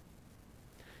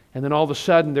 And then all of a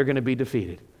sudden, they're going to be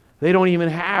defeated. They don't even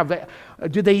have,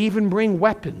 did they even bring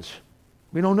weapons?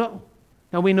 We don't know.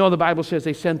 Now we know the Bible says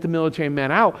they sent the military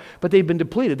men out, but they've been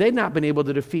depleted. They've not been able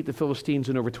to defeat the Philistines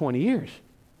in over 20 years.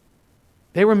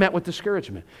 They were met with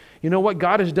discouragement. You know what?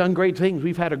 God has done great things.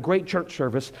 We've had a great church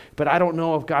service, but I don't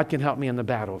know if God can help me on the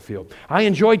battlefield. I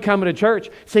enjoyed coming to church,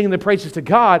 singing the praises to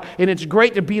God, and it's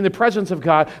great to be in the presence of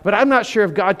God, but I'm not sure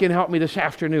if God can help me this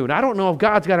afternoon. I don't know if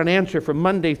God's got an answer from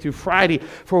Monday through Friday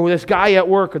for this guy at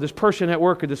work or this person at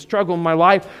work or this struggle in my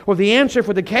life, or the answer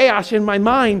for the chaos in my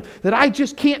mind that I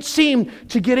just can't seem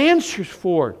to get answers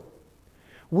for.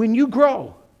 When you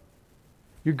grow,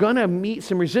 you're going to meet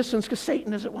some resistance because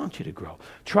Satan doesn't want you to grow.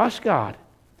 Trust God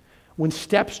when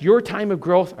steps, your time of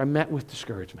growth, are met with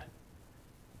discouragement.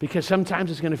 Because sometimes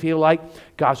it's going to feel like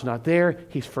God's not there,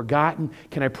 He's forgotten.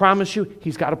 Can I promise you,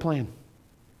 He's got a plan.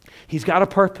 He's got a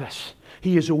purpose.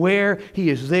 He is aware,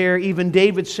 He is there. Even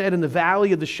David said in the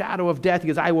valley of the shadow of death, he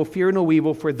goes, I will fear no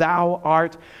evil, for Thou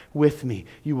art with me.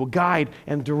 You will guide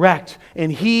and direct,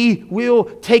 and He will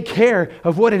take care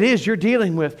of what it is you're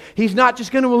dealing with. He's not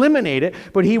just going to eliminate it,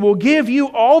 but He will give you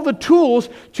all the tools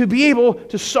to be able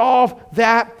to solve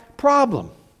that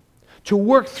problem, to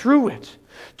work through it,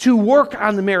 to work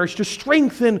on the marriage, to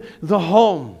strengthen the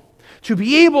home, to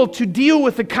be able to deal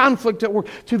with the conflict at work,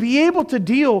 to be able to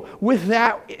deal with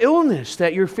that illness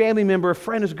that your family member or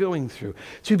friend is going through,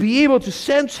 to be able to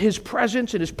sense His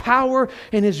presence and His power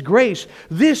and His grace.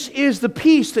 This is the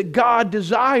peace that God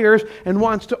desires and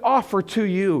wants to offer to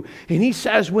you. And He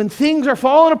says, when things are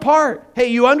falling apart, hey,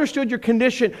 you understood your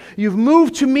condition, you've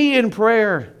moved to me in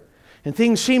prayer, and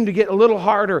things seem to get a little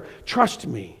harder, trust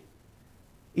me,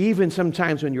 even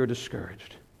sometimes when you're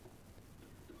discouraged.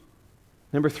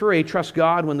 Number three, trust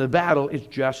God when the battle is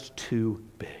just too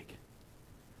big.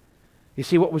 You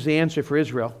see, what was the answer for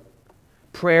Israel?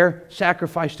 Prayer,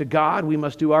 sacrifice to God, we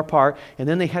must do our part, and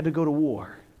then they had to go to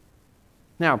war.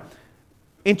 Now,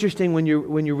 interesting when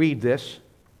you read this,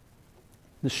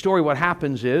 the story, what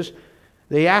happens is,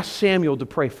 they ask Samuel to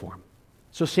pray for them.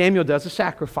 So Samuel does a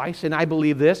sacrifice, and I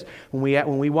believe this, when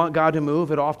we want God to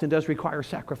move, it often does require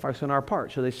sacrifice on our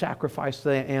part. So they sacrificed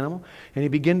the animal, and he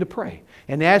began to pray.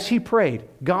 And as he prayed,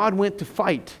 God went to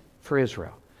fight for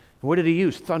Israel. And what did He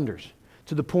use? Thunders,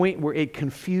 to the point where it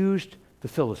confused the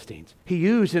Philistines. He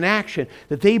used an action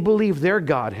that they believed their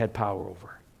God had power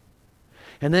over.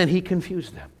 And then He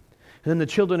confused them. And then the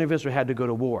children of Israel had to go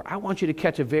to war. I want you to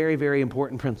catch a very, very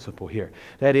important principle here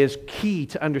that is key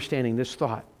to understanding this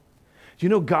thought. Do you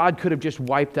know God could have just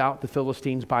wiped out the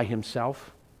Philistines by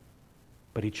Himself?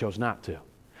 But He chose not to.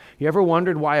 You ever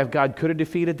wondered why, if God could have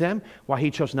defeated them, why He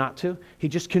chose not to? He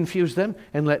just confused them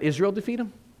and let Israel defeat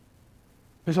them?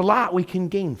 There's a lot we can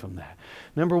gain from that.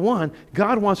 Number one,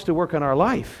 God wants to work on our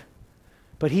life,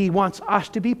 but He wants us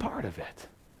to be part of it.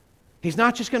 He's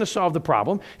not just going to solve the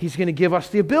problem. He's going to give us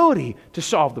the ability to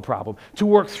solve the problem, to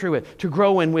work through it, to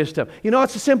grow in wisdom. You know,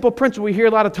 it's a simple principle we hear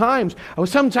a lot of times.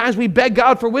 Sometimes we beg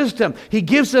God for wisdom. He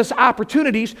gives us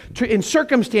opportunities in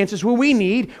circumstances where we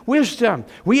need wisdom.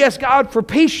 We ask God for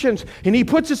patience, and He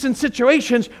puts us in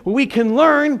situations where we can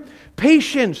learn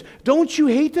patience. Don't you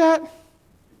hate that?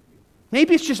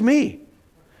 Maybe it's just me.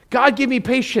 God, give me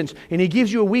patience, and He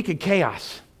gives you a week of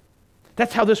chaos.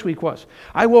 That's how this week was.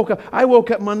 I woke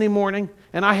up Monday morning,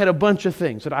 and I had a bunch of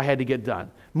things that I had to get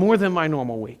done, more than my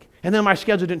normal week. And then my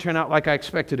schedule didn't turn out like I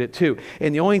expected it to.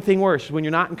 And the only thing worse is when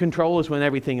you're not in control is when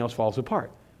everything else falls apart.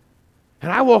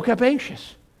 And I woke up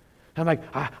anxious. I'm like,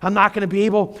 I'm not going to be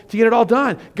able to get it all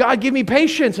done. God, give me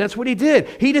patience. That's what He did.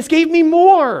 He just gave me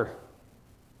more.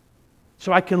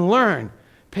 So I can learn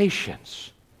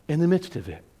patience in the midst of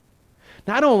it.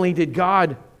 Not only did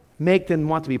God make them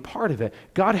want to be part of it,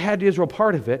 God had Israel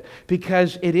part of it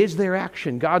because it is their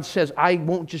action. God says, I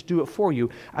won't just do it for you,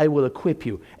 I will equip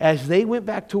you. As they went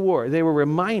back to war, they were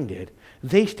reminded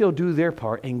they still do their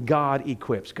part and God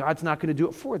equips. God's not going to do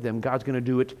it for them, God's going to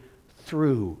do it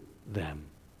through them.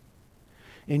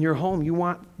 In your home, you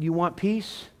want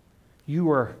peace?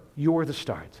 You're the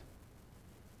start.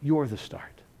 You're the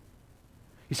start.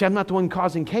 You say, I'm not the one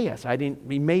causing chaos.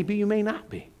 Maybe you may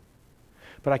not be.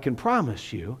 But I can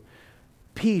promise you,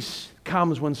 peace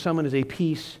comes when someone is a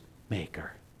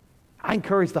peacemaker. I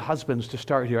encourage the husbands to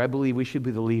start here. I believe we should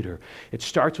be the leader. It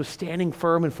starts with standing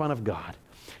firm in front of God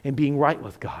and being right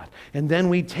with God. And then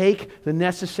we take the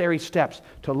necessary steps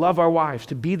to love our wives,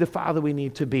 to be the father we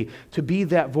need to be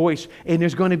that voice. And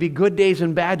there's going to be good days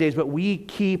and bad days, but we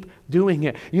keep doing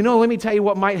it. You know, let me tell you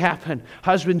what might happen.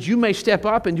 Husbands, you may step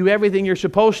up and do everything you're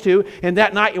supposed to, and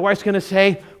that night your wife's going to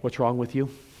say, what's wrong with you?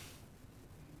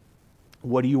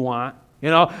 What do you want?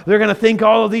 You know, they're going to think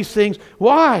all of these things.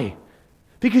 Why?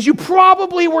 Because you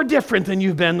probably were different than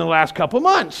you've been the last couple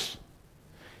months.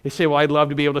 You say, well, I'd love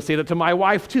to be able to say that to my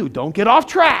wife too. Don't get off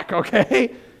track,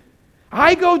 okay?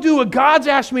 I go do what God's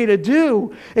asked me to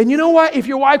do. And you know what? If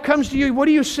your wife comes to you, what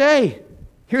do you say?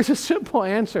 Here's a simple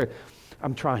answer.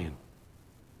 I'm trying.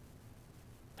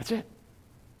 That's it.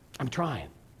 I'm trying.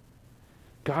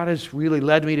 God has really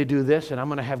led me to do this, and I'm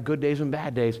going to have good days and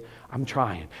bad days. I'm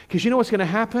trying. Because you know what's going to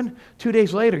happen? 2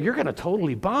 days later, you're going to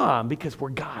totally bomb because we're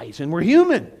guys and we're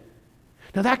human.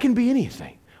 Now, that can be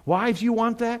anything. Wives, you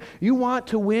want that? You want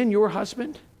to win your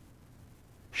husband?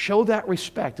 Show that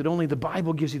respect that only the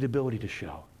Bible gives you the ability to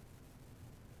show.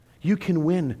 You can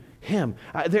win him.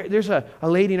 There's a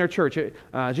lady in our church,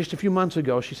 just a few months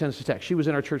ago, she sent us a text. She was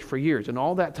in our church for years, and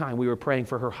all that time we were praying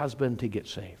for her husband to get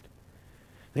saved.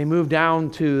 They moved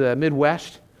down to the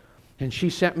Midwest, and she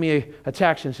sent me a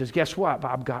text and says, guess what?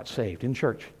 Bob got saved in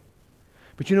church.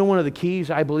 But you know, one of the keys,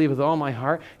 I believe with all my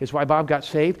heart, is why Bob got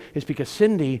saved is because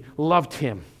Cindy loved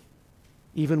him,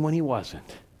 even when he wasn't,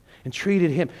 and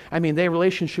treated him. I mean, their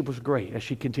relationship was great as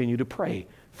she continued to pray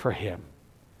for him.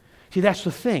 See, that's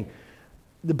the thing.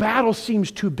 The battle seems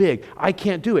too big. I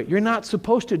can't do it. You're not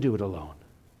supposed to do it alone.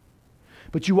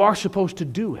 But you are supposed to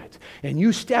do it. And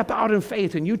you step out in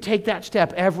faith and you take that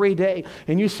step every day.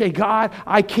 And you say, God,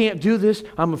 I can't do this.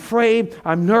 I'm afraid.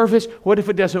 I'm nervous. What if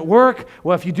it doesn't work?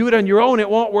 Well, if you do it on your own, it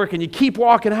won't work. And you keep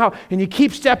walking out and you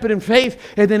keep stepping in faith.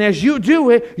 And then as you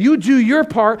do it, you do your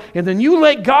part. And then you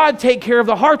let God take care of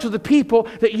the hearts of the people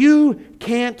that you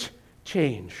can't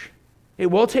change. It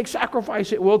will take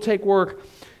sacrifice. It will take work.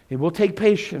 It will take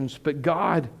patience. But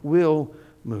God will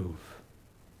move.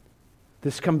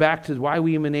 This come back to why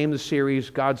we even name the series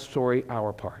God's Story,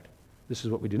 Our Part. This is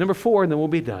what we do. Number 4, and then we'll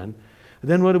be done.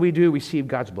 Then what do? Receive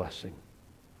God's blessing.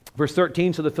 Verse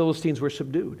 13, so the Philistines were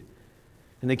subdued.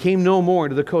 And they came no more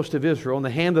into the coast of Israel, and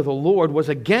the hand of the Lord was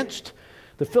against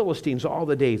the Philistines all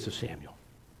the days of Samuel.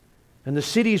 And the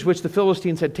cities which the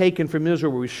Philistines had taken from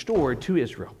Israel were restored to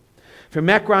Israel. From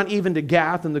Ekron even to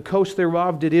Gath, and the coast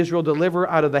thereof did Israel deliver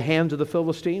out of the hands of the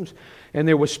Philistines. And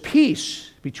there was peace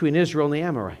between Israel and the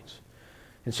Amorites.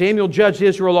 And Samuel judged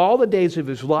Israel all the days of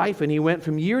his life, and he went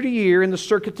from year to year in the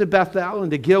circuit to Bethel and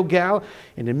to Gilgal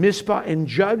and to Mizpah and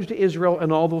judged Israel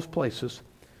in all those places.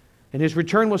 And his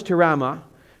return was to Ramah,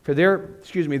 for there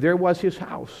was his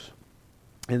house.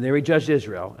 And there he judged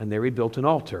Israel, and there he built an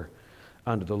altar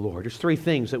unto the Lord. There's 3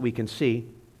 things that we can see.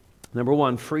 Number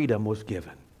 1, freedom was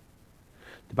given.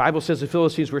 The Bible says the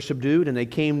Philistines were subdued, and they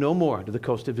came no more to the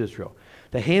coast of Israel.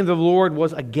 The hand of the Lord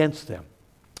was against them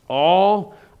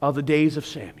all of the days of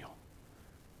Samuel.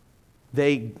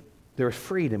 There was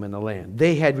freedom in the land.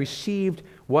 They had received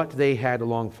what they had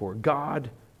longed for. God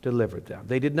delivered them.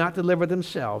 They did not deliver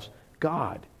themselves.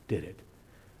 God did it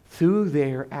through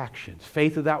their actions.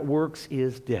 Faith without works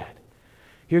is dead.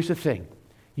 Here's the thing.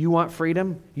 You want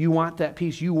freedom? You want that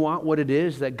peace? You want what it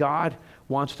is that God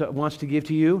wants to give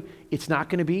to you? It's not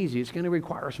going to be easy. It's going to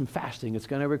require some fasting. It's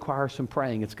going to require some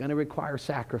praying. It's going to require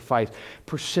sacrifice,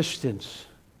 persistence.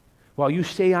 While you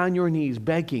stay on your knees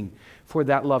begging for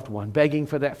that loved one, begging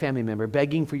for that family member,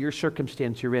 begging for your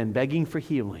circumstance you're in, begging for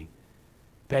healing,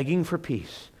 begging for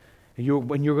peace. And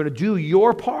when you're going to do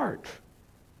your part,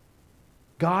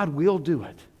 God will do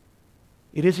it.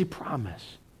 It is a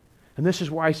promise. And this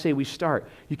is where I say we start.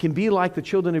 You can be like the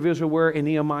children of Israel were in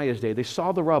Nehemiah's day. They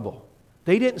saw the rubble.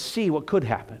 They didn't see what could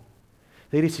happen.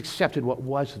 They just accepted what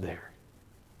was there.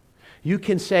 You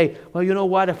can say, well, you know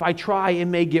what? If I try, it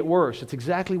may get worse. It's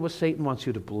exactly what Satan wants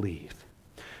you to believe.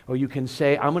 Or you can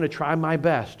say, I'm going to try my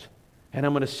best, and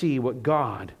I'm going to see what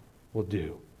God will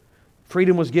do.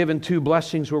 Freedom was given to,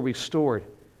 blessings were restored.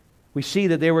 We see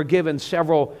that they were given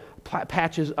several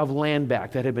patches of land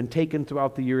back that had been taken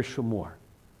throughout the years from war.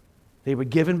 They were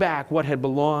given back what had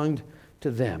belonged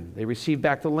to them. They received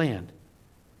back the land.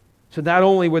 So not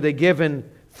only were they given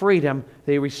freedom,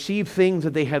 they received things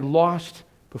that they had lost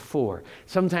before.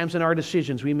 Sometimes in our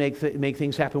decisions, we make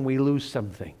things happen, we lose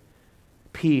something.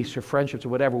 Peace or friendships or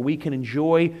whatever. We can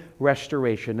enjoy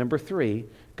restoration. Number 3,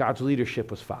 God's leadership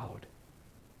was followed.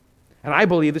 And I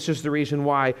believe this is the reason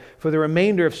why, for the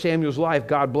remainder of Samuel's life,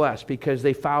 God blessed, because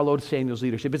they followed Samuel's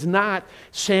leadership. It's not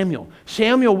Samuel.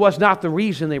 Samuel was not the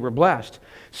reason they were blessed.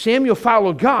 Samuel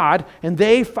followed God, and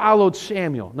they followed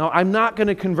Samuel. Now, I'm not going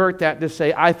to convert that to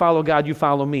say, I follow God, you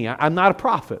follow me. I'm not a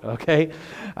prophet, okay?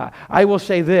 I will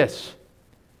say this.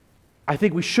 I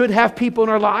think we should have people in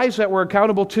our lives that we're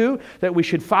accountable to, that we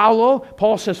should follow.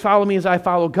 Paul says, follow me as I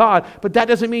follow God. But that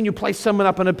doesn't mean you place someone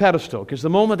up on a pedestal, because the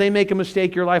moment they make a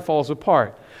mistake, your life falls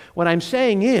apart. What I'm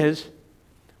saying is,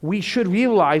 we should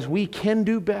realize we can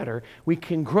do better, we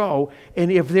can grow, and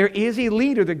if there is a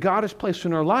leader that God has placed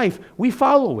in our life, we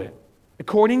follow it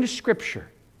according to Scripture.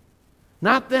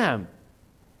 Not them,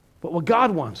 but what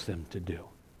God wants them to do.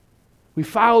 We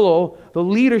follow the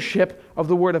leadership of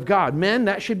the Word of God. Men,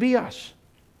 that should be us.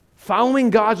 Following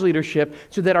God's leadership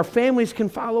so that our families can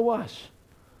follow us.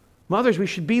 Mothers, we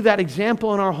should be that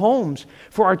example in our homes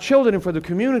for our children and for the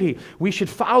community. We should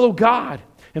follow God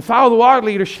and follow our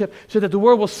leadership so that the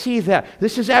world will see that.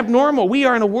 This is abnormal. We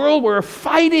are in a world where we're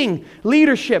fighting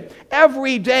leadership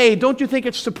every day. Don't you think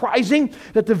it's surprising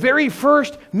that the very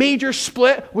first major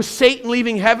split was Satan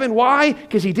leaving heaven? Why?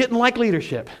 Because he didn't like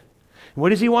leadership.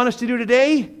 What does he want us to do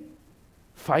today?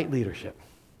 Fight leadership.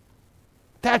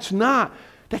 That's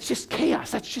just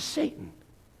chaos. That's just Satan.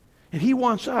 And he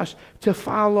wants us to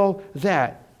follow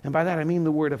that. And by that I mean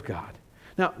the Word of God.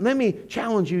 Now, let me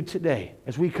challenge you today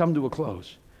as we come to a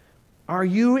close. Are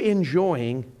you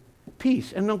enjoying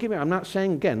peace? And don't get me wrong, I'm not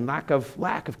saying, again, lack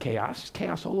of chaos.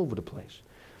 Chaos all over the place.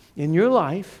 In your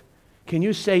life, can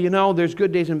you say, there's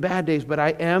good days and bad days, but I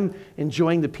am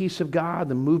enjoying the peace of God,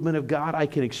 the movement of God. I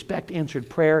can expect answered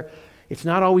prayer. It's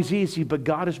not always easy, but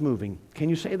God is moving. Can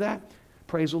you say that?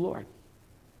 Praise the Lord.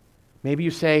 Maybe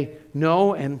you say,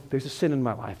 no, and there's a sin in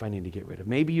my life I need to get rid of.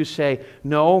 Maybe you say,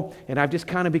 no, and I've just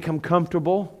kind of become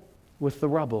comfortable with the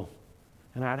rubble.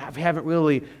 And I haven't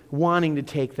really wanting to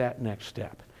take that next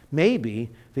step. Maybe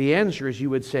the answer is you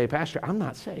would say, Pastor, I'm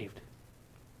not saved.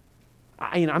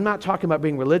 I'm not talking about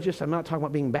being religious. I'm not talking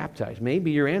about being baptized.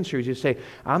 Maybe your answer is you say,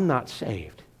 I'm not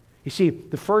saved. You see,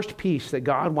 the first peace that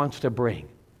God wants to bring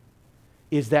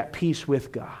is that peace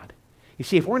with God. You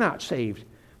see, if we're not saved,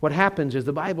 what happens is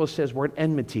the Bible says we're at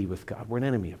enmity with God. We're an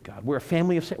enemy of God. We're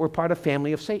part of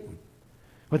family of Satan.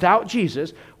 Without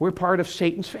Jesus, we're part of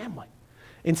Satan's family.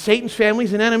 And Satan's family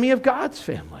is an enemy of God's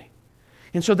family.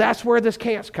 And so that's where this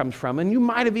chaos comes from. And you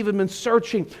might have even been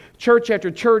searching church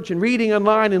after church and reading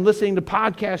online and listening to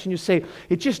podcasts, and you say,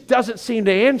 it just doesn't seem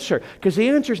to answer. Because the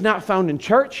answer is not found in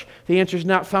church. The answer is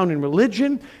not found in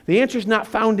religion. The answer is not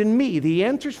found in me. The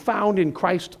answer is found in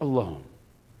Christ alone.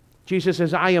 Jesus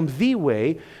says, I am the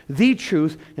way, the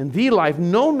truth, and the life.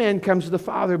 No man comes to the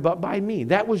Father but by me.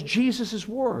 That was Jesus'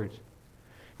 word.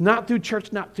 Not through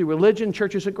church, not through religion.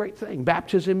 Church is a great thing.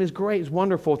 Baptism is great. It's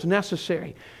wonderful. It's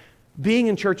necessary. Being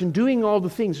in church and doing all the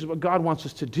things is what God wants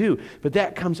us to do. But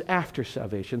that comes after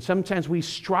salvation. Sometimes we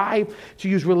strive to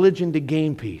use religion to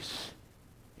gain peace.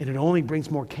 And it only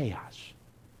brings more chaos.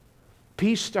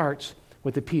 Peace starts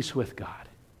with the peace with God.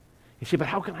 You say, but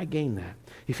how can I gain that?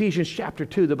 Ephesians chapter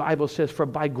 2, the Bible says, for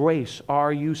by grace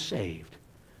are you saved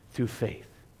through faith.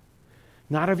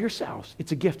 Not of yourselves.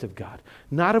 It's a gift of God.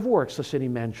 Not of works, lest any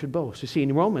man should boast. You see,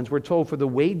 in Romans, we're told for the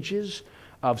wages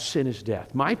of sin is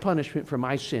death. My punishment for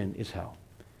my sin is hell.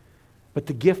 But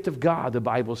the gift of God, the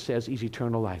Bible says, is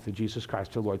eternal life through Jesus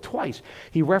Christ our Lord. Twice,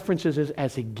 he references it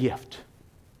as a gift.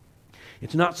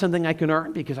 It's not something I can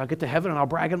earn because I'll get to heaven and I'll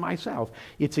brag on myself.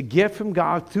 It's a gift from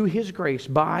God through His grace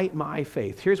by my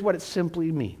faith. Here's what it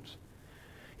simply means.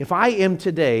 If I am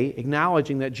today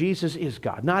acknowledging that Jesus is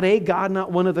God, not a God,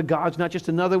 not one of the gods, not just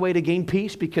another way to gain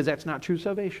peace, because that's not true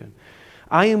salvation.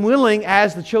 I am willing,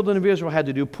 as the children of Israel had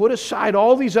to do, put aside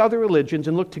all these other religions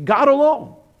and look to God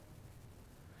alone.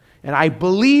 And I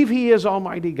believe He is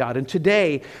Almighty God. And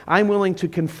today, I'm willing to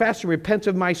confess and repent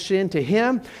of my sin to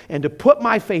Him and to put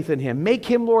my faith in Him, make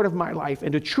Him Lord of my life,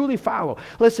 and to truly follow.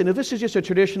 Listen, if this is just a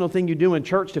traditional thing you do in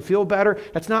church to feel better,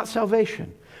 that's not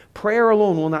salvation. Prayer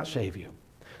alone will not save you.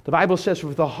 The Bible says,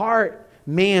 with the heart,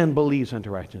 man believes unto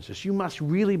righteousness. You must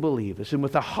really believe this. And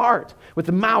with the heart, with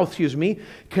the mouth,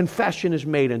 confession is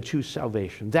made unto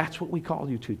salvation. That's what we call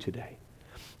you to today.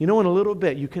 You know, in a little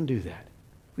bit, you can do that.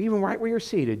 Even right where you're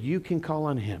seated, you can call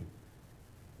on Him.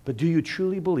 But do you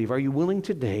truly believe? Are you willing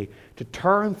today to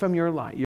turn from your life,